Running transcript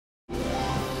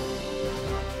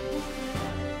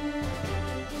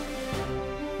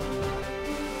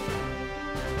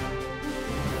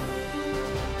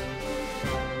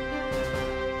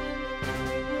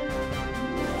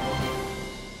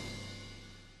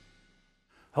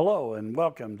Hello and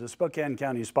welcome to Spokane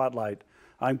County Spotlight.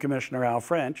 I'm Commissioner Al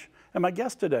French, and my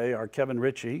guests today are Kevin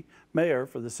Richey, Mayor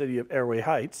for the City of Airway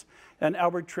Heights, and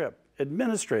Albert Tripp,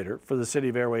 Administrator for the City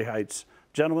of Airway Heights.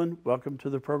 Gentlemen, welcome to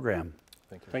the program.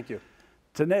 Thank you. Thank you.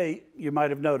 Today, you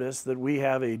might have noticed that we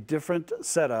have a different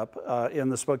setup in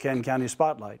the Spokane County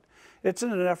Spotlight. It's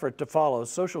in an effort to follow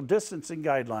social distancing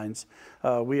guidelines.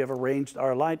 We have arranged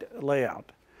our light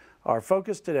layout. Our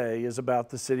focus today is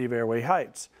about the City of Airway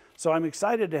Heights. So I'm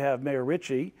excited to have Mayor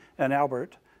Richey and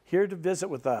Albert here to visit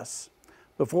with us.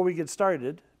 Before we get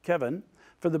started, Kevin,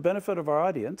 for the benefit of our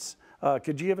audience,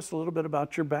 could you give us a little bit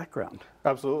about your background?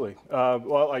 Absolutely.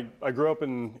 Well, I grew up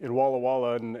in Walla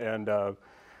Walla and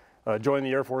joined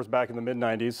the Air Force back in the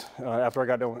mid-90s. After I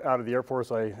got out of the Air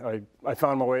Force, I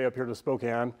found my way up here to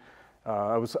Spokane.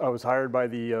 I was hired by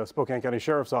the Spokane County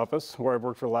Sheriff's Office, where I've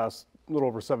worked for the last little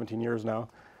over 17 years now.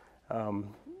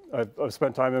 I've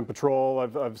spent time in patrol.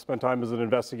 I've spent time as an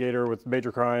investigator with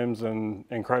major crimes and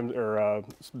crimes, or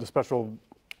the special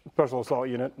assault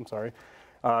unit. I'm sorry.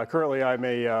 Currently, I'm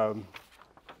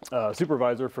a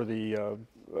supervisor for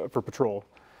for patrol.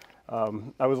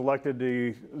 I was elected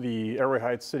to the Airway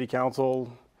Heights City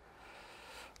Council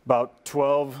about a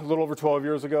little over 12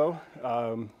 years ago.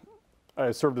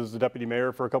 I served as the deputy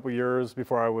mayor for a couple years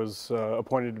before I was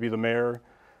appointed to be the mayor.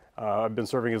 I've been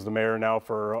serving as the mayor now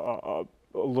for a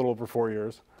little over 4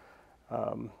 years.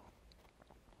 I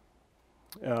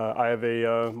have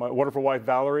my wonderful wife,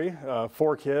 Valerie,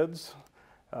 4 kids,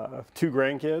 2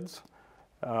 grandkids,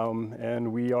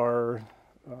 and we are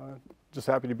just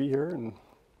happy to be here and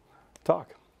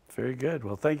talk. Very good.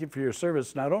 Well, thank you for your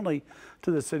service, not only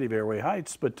to the City of Airway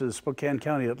Heights, but to Spokane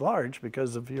County at large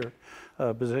because of your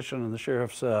position in the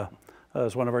Sheriff's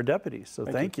as one of our deputies. So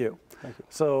thank you. Thank you.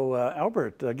 So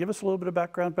Albert, give us a little bit of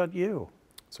background about you.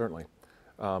 Certainly.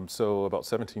 So about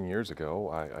 17 years ago,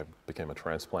 I became a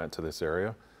transplant to this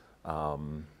area. I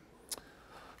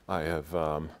have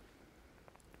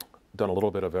done a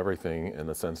little bit of everything in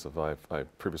the sense of I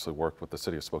previously worked with the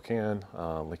City of Spokane,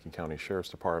 Lincoln County Sheriff's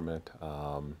Department.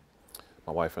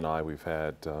 My wife and I, we've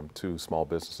had 2 small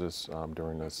businesses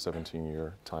during the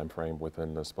 17-year time frame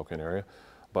within the Spokane area.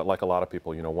 But like a lot of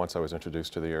people, you know, once I was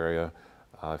introduced to the area,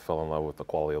 I fell in love with the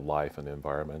quality of life and the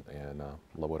environment, and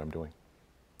love what I'm doing.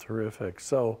 Terrific.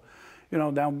 So, you know,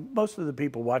 now most of the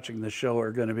people watching this show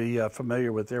are going to be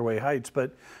familiar with Airway Heights,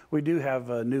 but we do have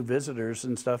new visitors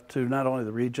and stuff to not only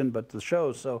the region, but the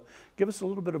show. So give us a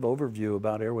little bit of overview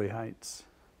about Airway Heights.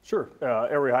 Sure.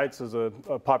 Airway Heights is a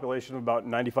population of about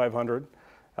 9,500.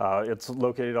 It's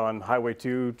located on Highway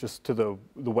 2, just to the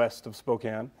west of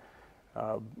Spokane.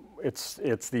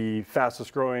 It's the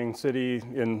fastest growing city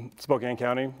in Spokane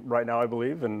County right now, I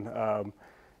believe, and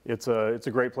it's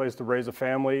a great place to raise a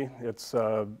family. It's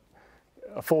a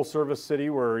full service city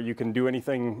where you can do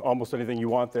almost anything you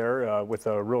want there with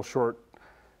a real short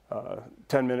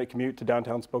 10-minute commute to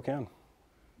downtown Spokane.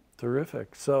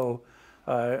 Terrific. So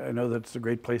I know that it's a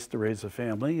great place to raise a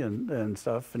family and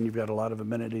stuff, and you've got a lot of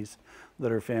amenities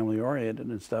that are family oriented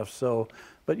and stuff. So,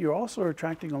 but you're also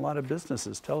attracting a lot of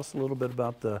businesses. Tell us a little bit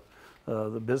about the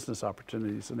business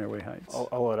opportunities in Airway Heights.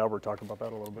 I'll let Albert talk about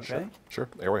that a little bit. Okay. Sure.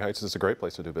 Airway Heights is a great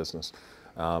place to do business.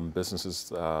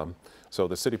 So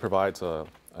the city provides a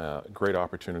great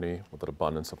opportunity with an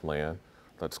abundance of land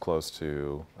that's close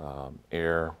to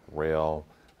air, rail,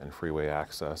 and freeway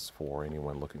access for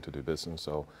anyone looking to do business.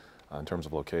 So in terms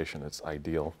of location, it's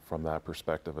ideal from that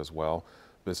perspective as well.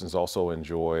 Businesses also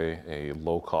enjoy a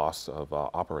low cost of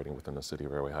operating within the city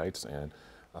of Airway Heights and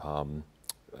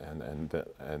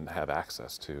have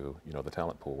access to, you know, the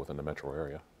talent pool within the metro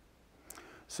area.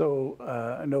 So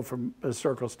I know from a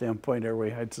historical standpoint,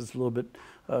 Airway Heights has a little bit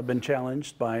been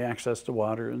challenged by access to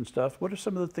water and stuff. What are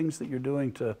some of the things that you're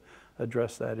doing to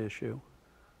address that issue?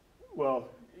 Well,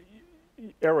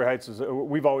 Airway Heights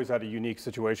we've always had a unique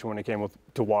situation when it came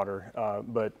to water,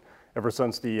 but ever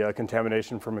since the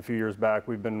contamination from a few years back,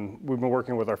 we've been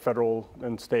working with our federal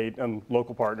and state and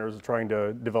local partners trying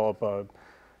to develop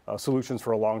solutions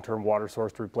for a long-term water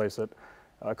source to replace it.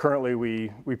 Currently,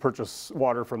 we purchase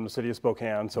water from the city of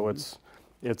Spokane, so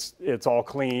it's all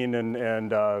clean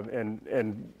and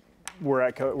we're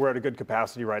at a good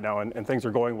capacity right now, and things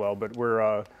are going well. But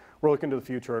we're looking to the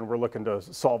future, and we're looking to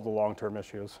solve the long-term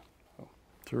issues.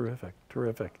 Terrific,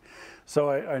 terrific. So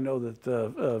I know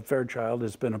that Fairchild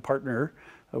has been a partner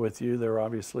with you. They're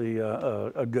obviously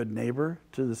a good neighbor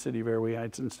to the city of Airway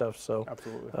Heights and stuff. So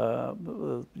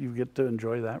absolutely, you get to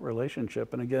enjoy that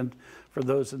relationship. And again, for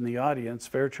those in the audience,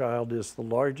 Fairchild is the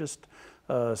largest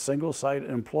single site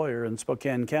employer in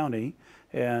Spokane County,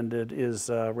 and it is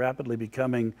rapidly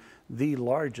becoming the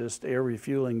largest air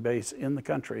refueling base in the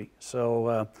country.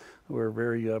 So we're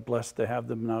very blessed to have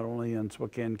them not only in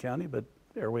Spokane County, but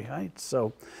Airway Heights.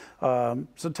 So,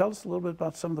 so tell us a little bit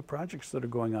about some of the projects that are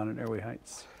going on in Airway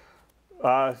Heights.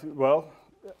 Well,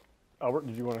 Albert,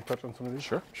 did you want to touch on some of these?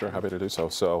 Sure, happy to do so.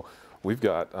 So we've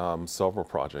got several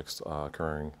projects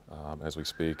occurring as we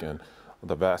speak, and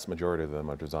the vast majority of them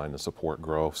are designed to support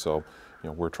growth. So,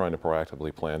 we're trying to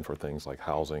proactively plan for things like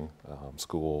housing,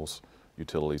 schools,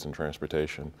 utilities, and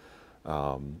transportation.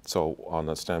 So on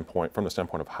the standpoint, from the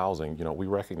standpoint of housing, we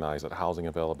recognize that housing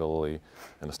availability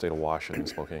in the state of Washington,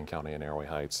 Spokane County, and Airway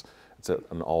Heights, it's at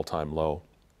an all-time low.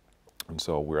 And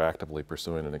so we're actively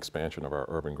pursuing an expansion of our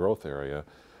urban growth area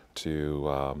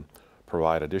to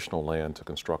provide additional land to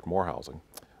construct more housing.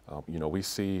 We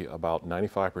see about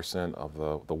 95%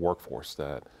 of the workforce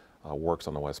that works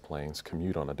on the West Plains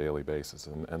commute on a daily basis,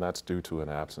 and that's due to an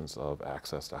absence of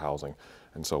access to housing.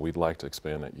 And so we'd like to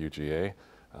expand at UGA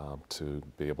to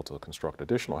be able to construct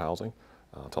additional housing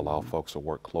to allow folks to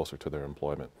work closer to their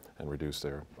employment and reduce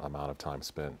their amount of time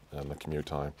spent and the commute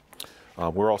time.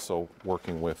 We're also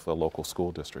working with the local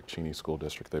school district, Cheney School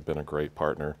District. They've been a great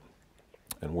partner,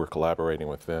 and we're collaborating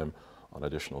with them on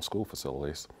additional school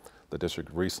facilities. The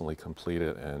district recently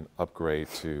completed an upgrade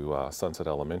to Sunset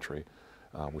Elementary,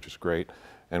 which is great.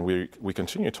 And we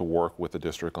continue to work with the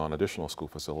district on additional school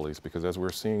facilities, because as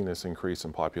we're seeing this increase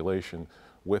in population,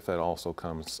 with that also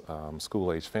comes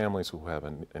school-age families who have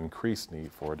an increased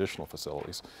need for additional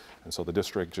facilities. And so the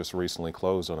district just recently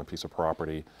closed on a piece of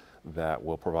property that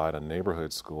will provide a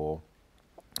neighborhood school,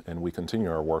 and we continue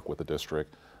our work with the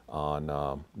district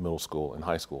on middle school and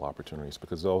high school opportunities,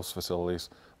 because those facilities,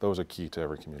 those are key to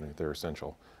every community. They're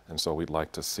essential. And so we'd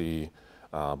like to see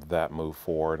that move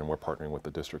forward, and we're partnering with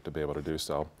the district to be able to do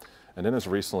so. And then as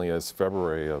recently as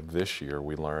February of this year,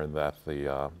 we learned that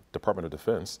the Department of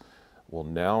Defense will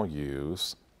now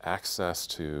use access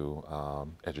to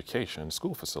education,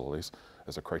 school facilities,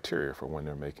 as a criteria for when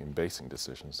they're making basing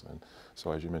decisions. And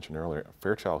so as you mentioned earlier,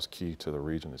 Fairchild's key to the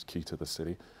region, is key to the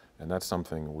city, and that's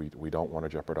something we don't want to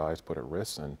jeopardize, put at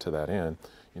risk. And to that end,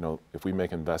 if we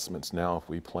make investments now, if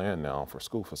we plan now for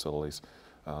school facilities,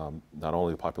 not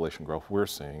only the population growth we're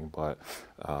seeing, but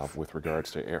with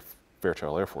regards to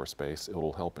Fairchild Air Force Base, it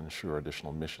will help ensure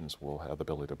additional missions will have the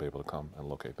ability to be able to come and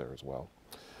locate there as well.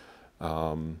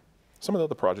 Some of the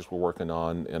other projects we're working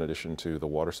on, in addition to the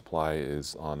water supply,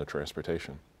 is on the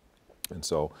transportation. And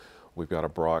so we've got a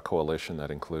broad coalition that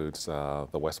includes the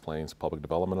West Plains Public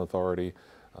Development Authority,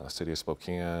 City of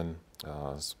Spokane,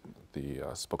 the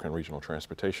Spokane Regional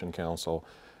Transportation Council,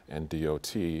 and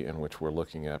DOT, in which we're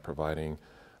looking at providing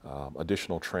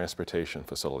additional transportation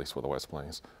facilities for the West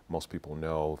Plains. Most people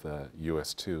know that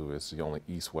US 2 is the only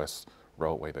east-west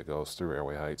roadway that goes through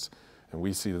Airway Heights. And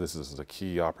we see this as a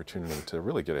key opportunity to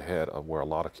really get ahead of where a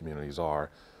lot of communities are,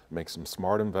 make some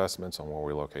smart investments on where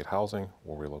we locate housing,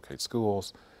 where we locate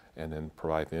schools, and then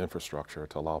provide the infrastructure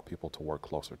to allow people to work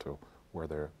closer to where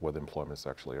the employment is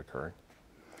actually occurring.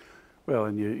 Well,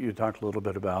 and you talked a little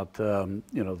bit about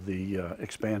the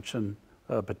expansion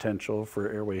potential for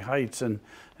Airway Heights, and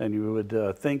you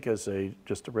would think as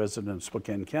just a resident of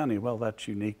Spokane County, well, that's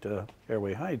unique to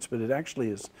Airway Heights, but it actually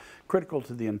is critical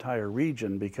to the entire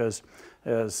region, because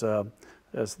as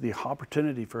the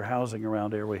opportunity for housing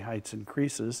around Airway Heights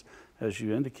increases, as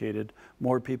you indicated,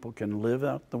 more people can live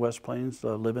out in the West Plains,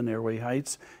 live in Airway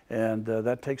Heights, and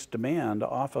that takes demand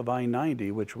off of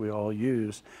I-90, which we all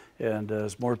use. And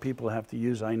as more people have to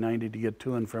use I-90 to get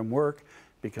to and from work,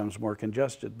 becomes more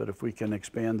congested. But if we can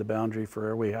expand the boundary for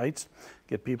Airway Heights,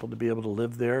 get people to be able to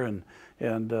live there, and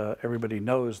everybody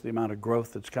knows the amount of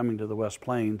growth that's coming to the West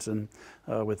Plains. And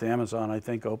with Amazon, I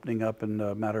think, opening up in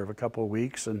a matter of a couple of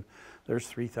weeks, and there's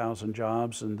 3,000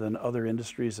 jobs, and then other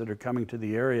industries that are coming to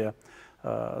the area,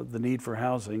 the need for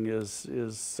housing is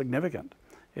significant.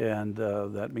 And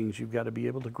that means you've got to be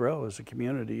able to grow as a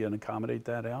community and accommodate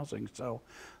that housing. So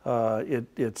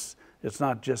it's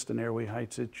not just an Airway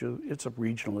Heights issue, it's a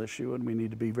regional issue, and we need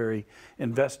to be very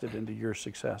invested into your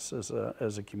success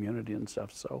as a community and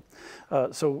stuff. So,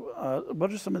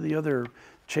 what are some of the other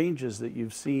changes that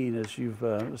you've seen as you've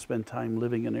spent time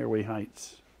living in Airway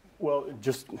Heights? Well,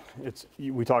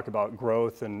 we talk about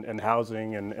growth and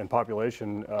housing and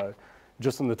population.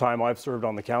 Just in the time I've served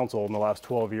on the council in the last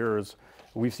 12 years,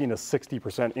 we've seen a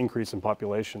 60% increase in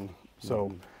population.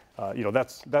 So,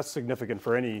 that's significant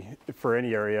for any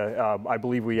area. I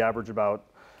believe we average about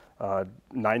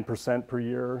 9% per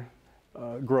year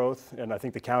growth, and I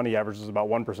think the county averages about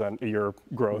 1% a year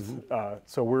growth.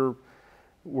 So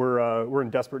we're in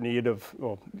desperate need of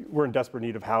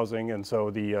housing, and so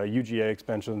the UGA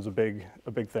expansion is a big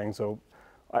thing. So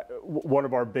one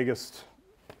of the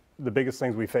biggest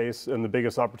things we face and the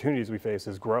biggest opportunities we face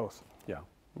is growth. Yeah.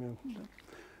 Yeah.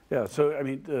 Yeah, so I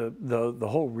mean, the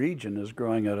whole region is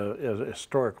growing at a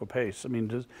historical pace. I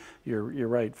mean, you're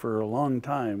right. For a long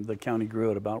time, the county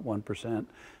grew at about 1%.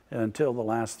 Until the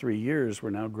last 3 years, we're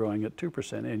now growing at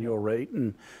 2% annual rate,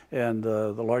 and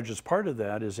the largest part of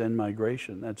that is in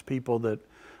migration. That's people that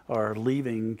are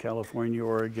leaving California,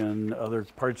 Oregon, other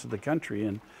parts of the country,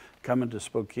 and coming to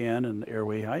Spokane and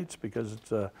Airway Heights because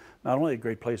it's not only a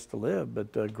great place to live,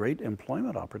 but great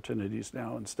employment opportunities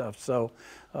now and stuff. So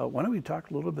why don't we talk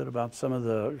a little bit about some of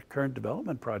the current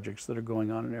development projects that are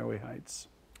going on in Airway Heights?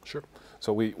 Sure.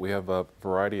 So we have a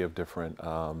variety of different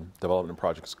development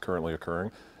projects currently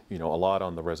occurring. You know, a lot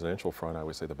on the residential front. I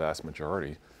would say the vast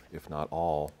majority, if not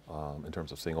all, in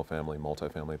terms of single family,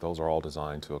 multifamily, those are all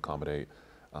designed to accommodate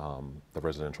the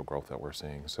residential growth that we're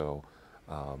seeing. So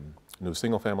new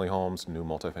single family homes, new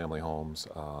multifamily homes,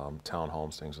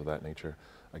 townhomes, things of that nature,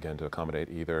 again, to accommodate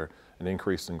either an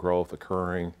increase in growth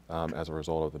occurring as a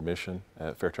result of the mission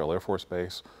at Fairchild Air Force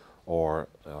Base, or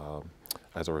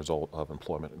as a result of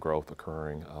employment growth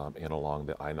occurring in along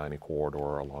the I-90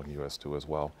 corridor along US 2 as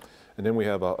well. And then we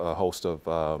have a host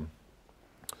of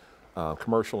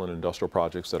commercial and industrial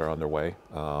projects that are underway.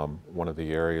 One of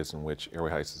the areas in which Airway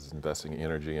Heights is investing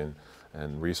energy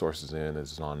and resources in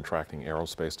is on attracting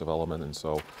aerospace development, and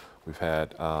so we've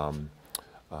had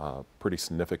pretty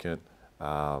significant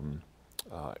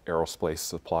aerospace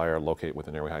supplier locate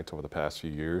within Airway Heights over the past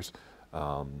few years.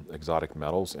 Exotic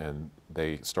Metals, and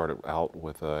they started out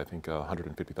with I think a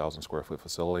 150,000 square foot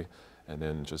facility, and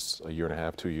then just a year and a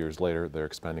half, 2 years later, they're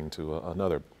expanding to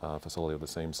another facility of the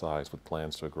same size with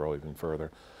plans to grow even further.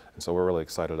 And so we're really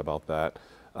excited about that.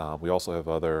 We also have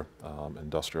other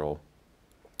industrial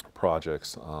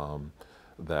projects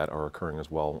that are occurring as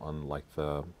well, unlike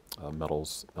the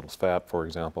metals fab, for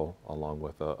example, along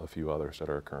with a few others that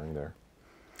are occurring there.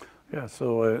 Yeah,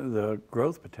 so the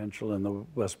growth potential in the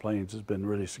West Plains has been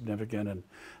really significant and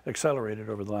accelerated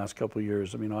over the last couple of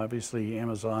years. I mean, obviously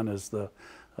Amazon is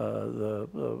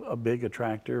a big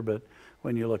attractor, but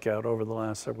when you look out over the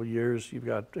last several years, you've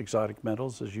got Exotic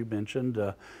Metals, as you mentioned.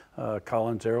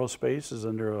 Collins Aerospace is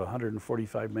under a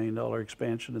 $145 million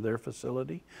expansion of their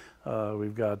facility.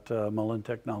 We've got Mullen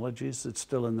Technologies that's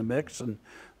still in the mix, and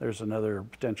there's another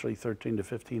potentially 1,300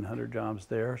 to 1,500 jobs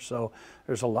there. So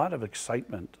there's a lot of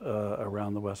excitement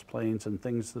around the West Plains and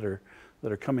things that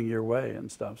are coming your way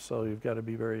and stuff. So you've got to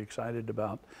be very excited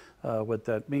about what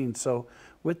that means. So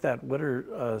with that, what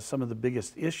are some of the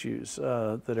biggest issues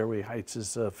that Airway Heights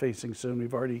is facing soon?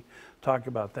 We've already talked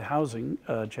about the housing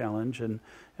challenge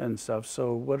and stuff.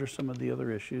 So what are some of the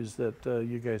other issues that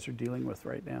you guys are dealing with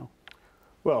right now?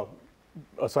 Well,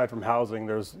 aside from housing,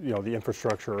 there's the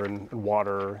infrastructure and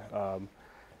water.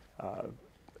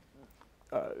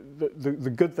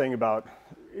 The good thing about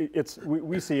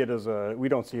we see it as we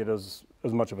don't see it as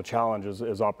much of a challenge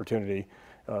as opportunity.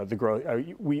 The growth.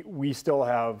 We still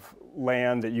have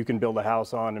land that you can build a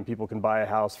house on, and people can buy a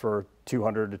house for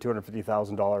 $200,000 to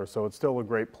 $250,000. So it's still a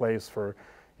great place for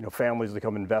families to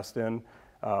come invest in.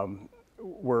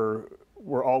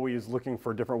 We're always looking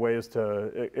for different ways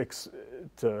to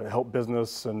help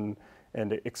business and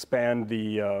expand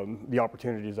the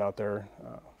opportunities out there.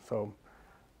 Do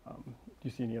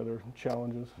you see any other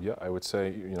challenges? Yeah, I would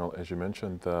say, as you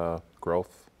mentioned,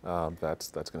 growth,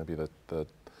 that's going to be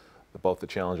both the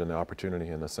challenge and the opportunity,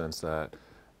 in the sense that,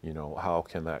 how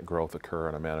can that growth occur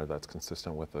in a manner that's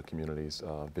consistent with the community's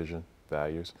vision,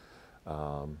 values,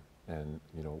 and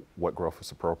what growth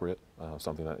is appropriate,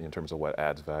 something that in terms of what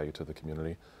adds value to the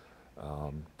community,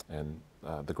 and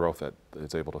the growth that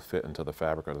is able to fit into the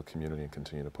fabric of the community and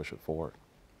continue to push it forward.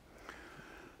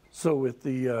 So with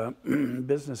the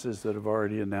businesses that have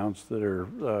already announced that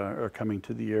are coming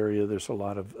to the area, there's a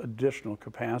lot of additional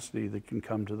capacity that can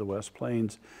come to the West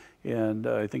Plains. And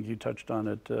I think you touched on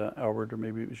it, Albert, or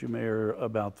maybe it was you, Mayor,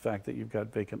 about the fact that you've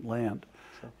got vacant land.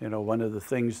 Sure. One of the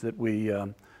things that we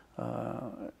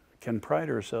can pride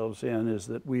ourselves in is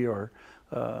that we are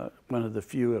one of the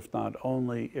few, if not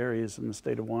only, areas in the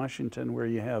state of Washington where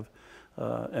you have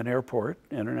an airport,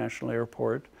 international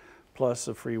airport, plus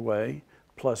a freeway,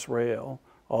 plus rail,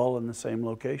 all in the same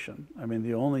location. I mean,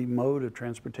 the only mode of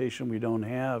transportation we don't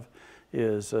have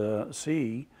is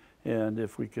sea, and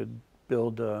if we could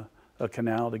build a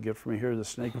canal to get from here to the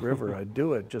Snake River, I'd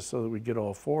do it just so that we get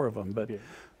all four of them. But yeah,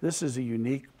 this is a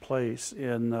unique place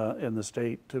in the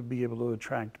state to be able to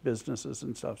attract businesses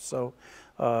and stuff. So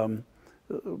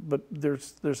But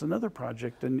there's another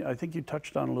project, and I think you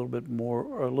touched on a little bit more,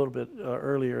 or a little bit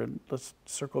earlier, and let's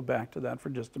circle back to that for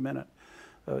just a minute.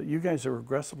 You guys are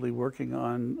aggressively working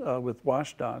on, with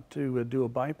WashDOT to do a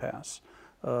bypass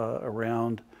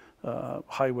around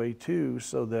Highway 2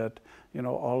 so that, you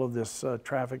know, all of this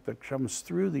traffic that comes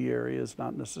through the area is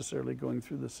not necessarily going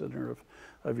through the center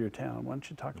of your town. Why don't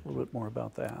you talk a little bit more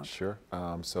about that? Sure.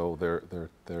 So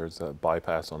there's a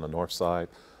bypass on the north side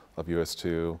of US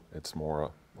 2. It's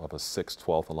more of a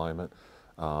 6/12 alignment.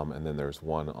 And then there's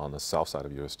one on the south side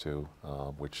of US 2,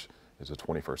 which is a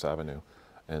 21st Avenue.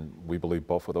 And we believe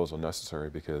both of those are necessary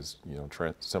because, you know,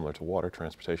 similar to water,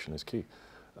 transportation is key.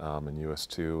 And US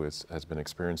 2 has been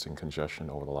experiencing congestion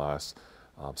over the last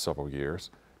several years.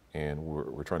 And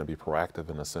we're trying to be proactive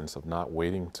in the sense of not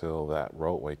waiting till that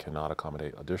roadway cannot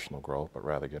accommodate additional growth, but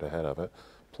rather get ahead of it,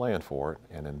 plan for it,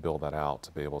 and then build that out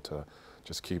to be able to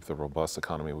just keep the robust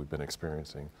economy we've been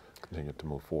experiencing continue to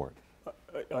move forward.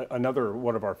 Another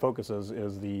one of our focuses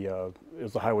is the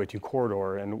Highway 2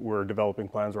 corridor, and we're developing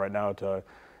plans right now to,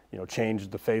 you know, change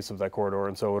the face of that corridor,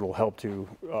 and so it'll help to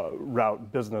route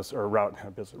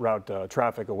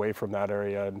traffic away from that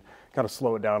area and kind of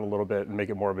slow it down a little bit and make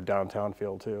it more of a downtown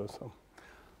feel too.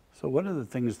 So one of the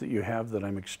things that you have that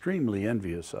I'm extremely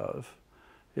envious of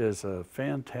is a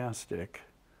fantastic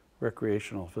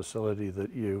recreational facility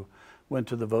that you went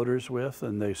to the voters with,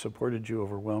 and they supported you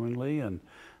overwhelmingly, and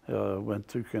went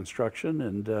through construction,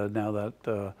 and now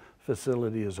that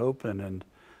facility is open, and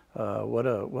what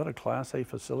a Class A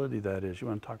facility that is. You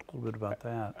want to talk a little bit about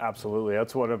that? Absolutely,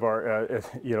 that's one of our.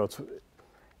 You know,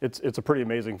 it's a pretty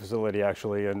amazing facility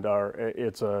actually, and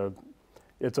it's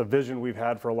a vision we've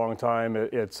had for a long time.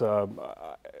 It's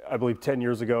I believe 10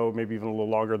 years ago, maybe even a little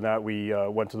longer than that, we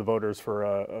went to the voters for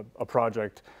a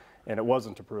project, and it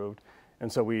wasn't approved.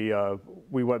 And so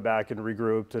we went back and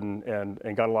regrouped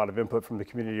and got a lot of input from the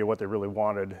community of what they really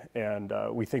wanted, and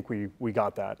we think we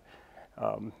got that.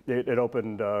 It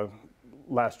opened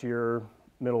last year,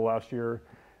 middle of last year,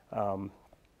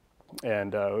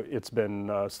 and it's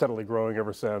been steadily growing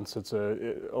ever since.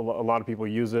 A lot of people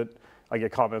use it. I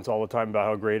get comments all the time about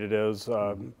how great it is.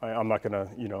 I'm not going to,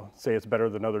 you know, say it's better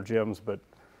than other gyms, but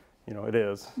you know it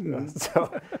is.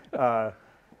 So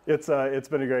it's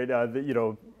been a great, you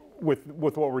know. With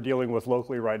what we're dealing with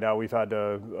locally right now, we've had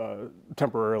to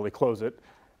temporarily close it,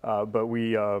 but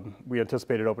we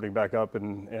anticipate it opening back up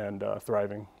and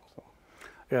thriving. So.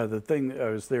 Yeah, the thing, I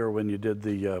was there when you did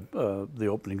the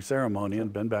opening ceremony,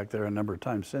 and been back there a number of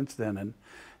times since then,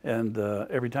 and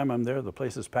every time I'm there, the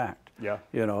place is packed. Yeah.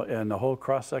 You know, and the whole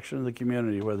cross section of the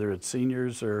community, whether it's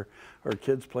seniors or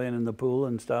kids playing in the pool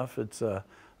and stuff, it's a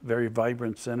very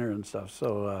vibrant center and stuff.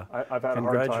 So I've had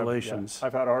congratulations.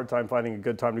 I've had a hard time finding a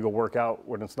good time to go work out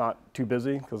when it's not too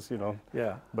busy, because, you know.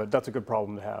 Yeah. But that's a good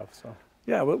problem to have. So.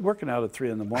 Yeah, but working out at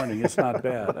 3 in the morning, it's not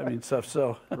bad. I mean, stuff.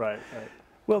 So. Right.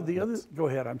 Well, the other. Go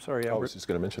ahead. I'm sorry, Albert. I was just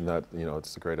going to mention that, you know,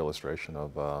 it's a great illustration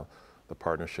of the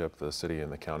partnership the city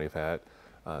and the county have had.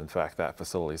 In fact, that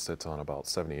facility sits on about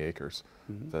 70 acres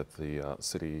that the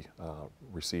city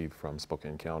received from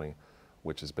Spokane County,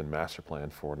 which has been master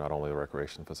planned for not only the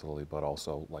recreation facility, but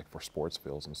also like for sports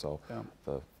fields. And so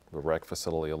the rec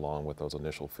facility, along with those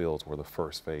initial fields, were the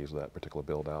first phase of that particular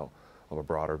build out of a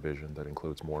broader vision that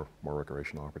includes more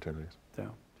recreational opportunities.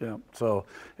 Yeah. So,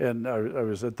 and I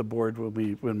was at the board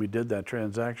when we did that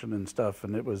transaction and stuff,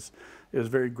 and it was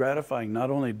very gratifying not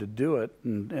only to do it,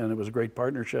 and it was a great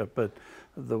partnership, but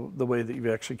the way that you've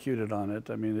executed on it.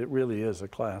 I mean, it really is a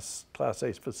Class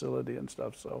A facility and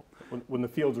stuff. So, when the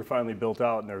fields are finally built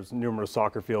out, and there's numerous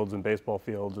soccer fields and baseball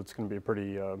fields, it's going to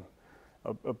be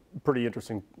a pretty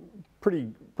interesting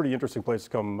place to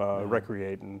come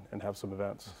recreate and have some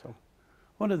events. So.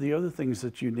 One of the other things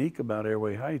that's unique about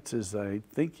Airway Heights is I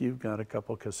think you've got a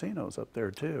couple casinos up there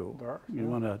too. There are. You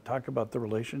want to talk about the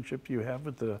relationship you have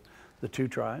with the two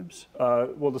tribes?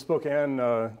 Well, the Spokane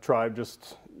tribe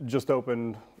just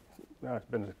opened. It's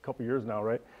been a couple years now,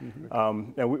 right?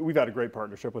 And we've had a great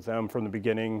partnership with them from the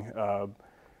beginning.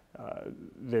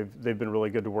 They've been really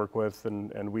good to work with,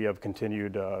 and we have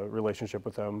continued relationship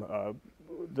with them.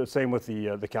 The same with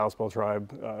the Kalispel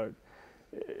tribe.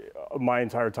 My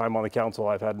entire time on the council,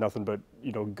 I've had nothing but,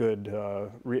 you know, good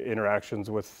interactions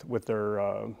with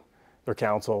their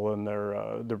council and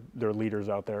their leaders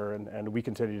out there, and we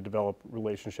continue to develop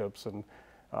relationships, and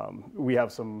we have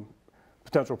some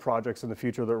potential projects in the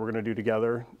future that we're going to do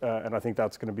together, and I think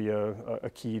that's going to be a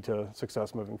key to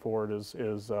success moving forward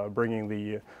is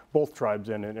bringing both tribes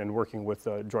in and working with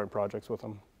joint projects with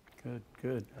them.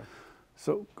 Good.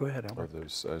 So go ahead, Albert.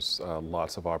 There's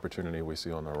lots of opportunity we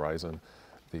see on the horizon.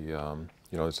 You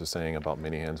know, it's just saying about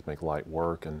many hands make light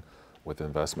work, and with the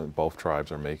investment both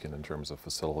tribes are making in terms of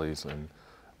facilities and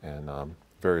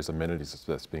various amenities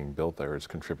that's being built there is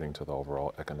contributing to the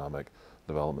overall economic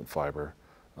development fiber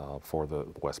for the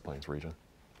West Plains region.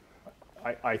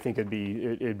 I think it'd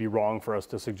be wrong for us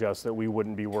to suggest that we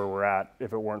wouldn't be where we're at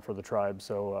if it weren't for the tribe.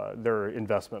 So their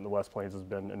investment in the West Plains has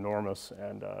been enormous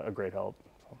and a great help.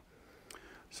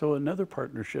 So another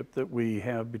partnership that we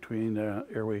have between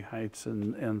Airway Heights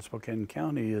and Spokane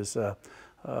County is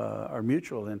our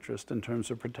mutual interest in terms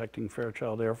of protecting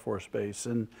Fairchild Air Force Base,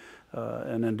 and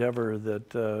an endeavor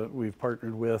that we've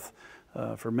partnered with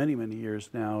for many, many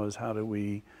years now is how do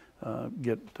we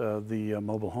get the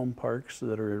mobile home parks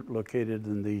that are located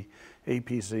in the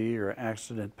APZ or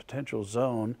accident potential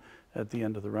zone at the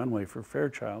end of the runway for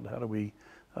Fairchild. How do we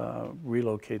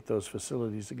relocate those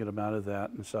facilities to get them out of that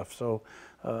and stuff? So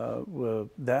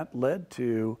that led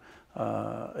to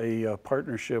a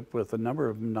partnership with a number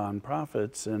of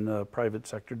nonprofits and a private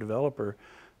sector developer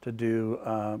to do,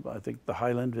 I think, the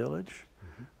Highland Village.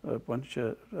 Why don't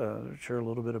you share a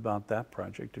little bit about that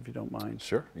project, if you don't mind?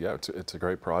 Sure. Yeah, it's a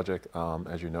great project.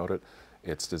 As you noted,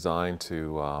 it's designed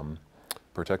to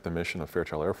protect the mission of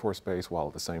Fairchild Air Force Base while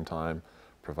at the same time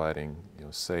providing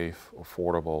safe,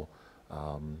 affordable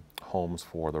homes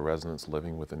for the residents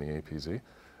living within the APZ.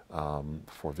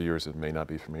 For viewers that may not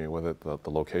be familiar with it, the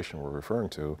location we're referring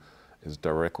to is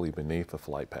directly beneath the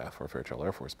flight path for Fairchild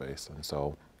Air Force Base, and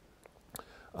so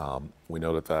we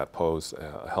know that posed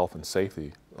a health and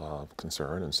safety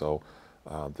concern, and so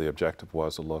the objective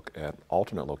was to look at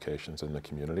alternate locations in the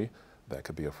community that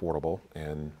could be affordable.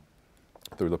 And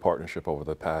through the partnership over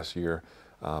the past year,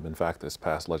 in fact, this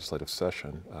past legislative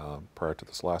session, prior to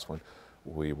this last one,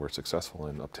 we were successful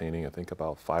in obtaining, I think,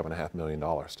 about $5.5 million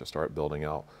to start building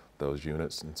out those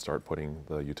units and start putting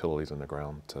the utilities in the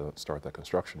ground to start that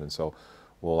construction. And so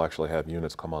we'll actually have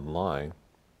units come online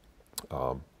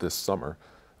this summer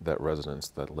that residents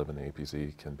that live in the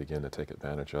APZ can begin to take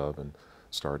advantage of and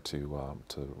start to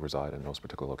reside in those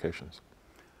particular locations.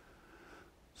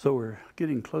 So we're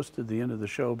getting close to the end of the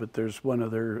show, but there's one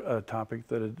other topic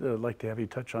that I'd like to have you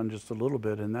touch on just a little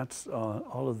bit, and that's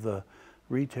all of the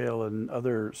retail and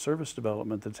other service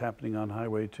development that's happening on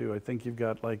Highway 2. I think you've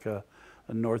got like a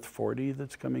North 40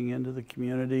 that's coming into the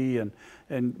community, and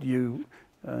you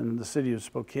and the city of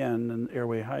Spokane and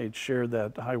Airway Heights share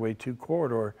that Highway 2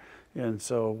 corridor. And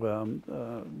so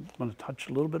want to touch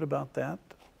a little bit about that?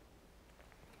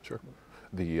 Sure.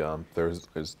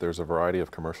 There's a variety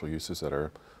of commercial uses that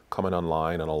are coming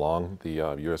online and along the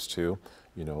US 2.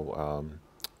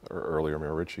 Earlier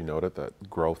Mayor Richey noted that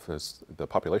the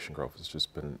population growth has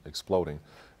just been exploding.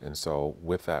 And so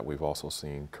with that, we've also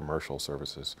seen commercial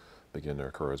services begin to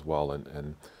occur as well.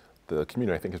 And the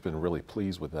community, I think, has been really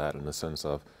pleased with that in the sense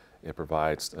of it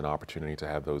provides an opportunity to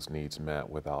have those needs met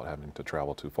without having to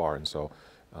travel too far. And so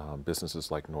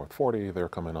businesses like North 40, they're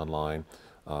coming online.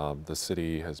 The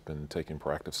city has been taking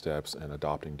proactive steps and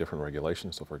adopting different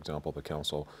regulations. So for example, the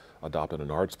council adopted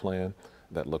an arts plan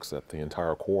that looks at the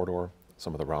entire corridor,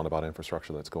 some of the roundabout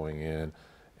infrastructure that's going in,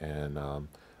 and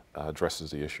addresses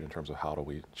the issue in terms of how do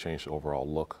we change the overall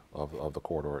look of the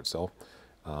corridor itself.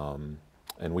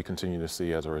 And we continue to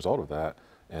see, as a result of that,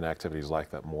 and activities like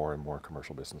that, more and more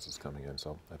commercial businesses coming in.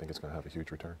 So I think it's going to have a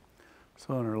huge return.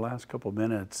 So in our last couple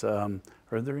minutes, are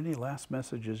there any last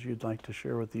messages you'd like to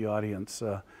share with the audience?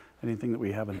 Anything that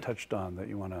we haven't touched on that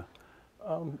you want to?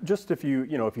 Just if you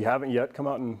haven't yet, come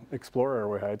out and explore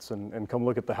Airway Heights and come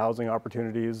look at the housing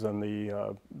opportunities and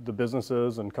the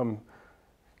businesses, and come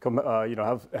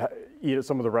eat at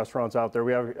some of the restaurants out there.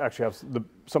 We actually have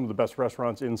some of the best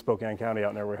restaurants in Spokane County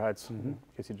out in Airway Heights, in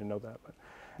case you didn't know that. But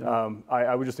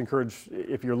I would just encourage,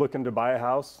 if you're looking to buy a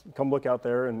house, come look out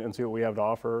there and see what we have to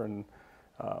offer, and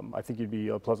I think you'd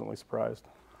be pleasantly surprised.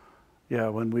 Yeah,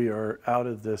 when we are out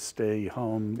of this stay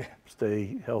home,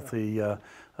 stay healthy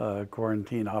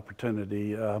quarantine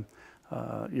opportunity,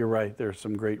 you're right, there's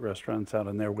some great restaurants out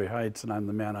in Airway Heights, and I'm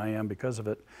the man I am because of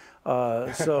it.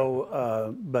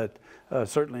 But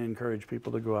certainly encourage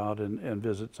people to go out and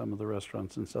visit some of the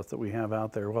restaurants and stuff that we have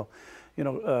out there. Well,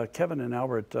 Kevin and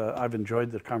Albert, I've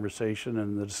enjoyed the conversation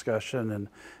and the discussion,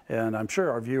 and I'm sure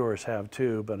our viewers have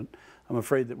too, but I'm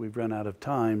afraid that we've run out of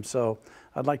time. So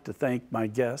I'd like to thank my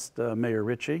guest, Mayor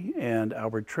Richey and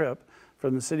Albert Tripp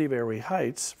from the City of Airway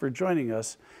Heights, for joining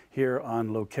us here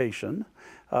on location.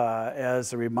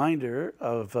 As a reminder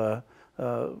of the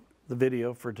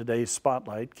video for today's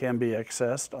Spotlight can be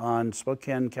accessed on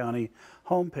Spokane County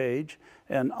homepage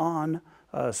and on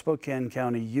Spokane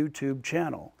County YouTube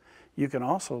channel. You can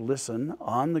also listen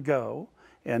on the go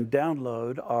and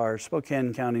download our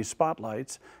Spokane County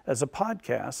Spotlights as a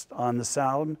podcast on the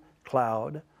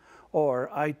SoundCloud or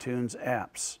iTunes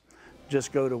apps.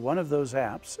 Just go to one of those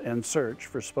apps and search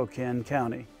for Spokane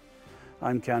County.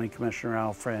 I'm County Commissioner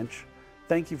Al French.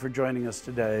 Thank you for joining us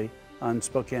today on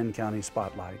Spokane County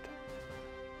Spotlight.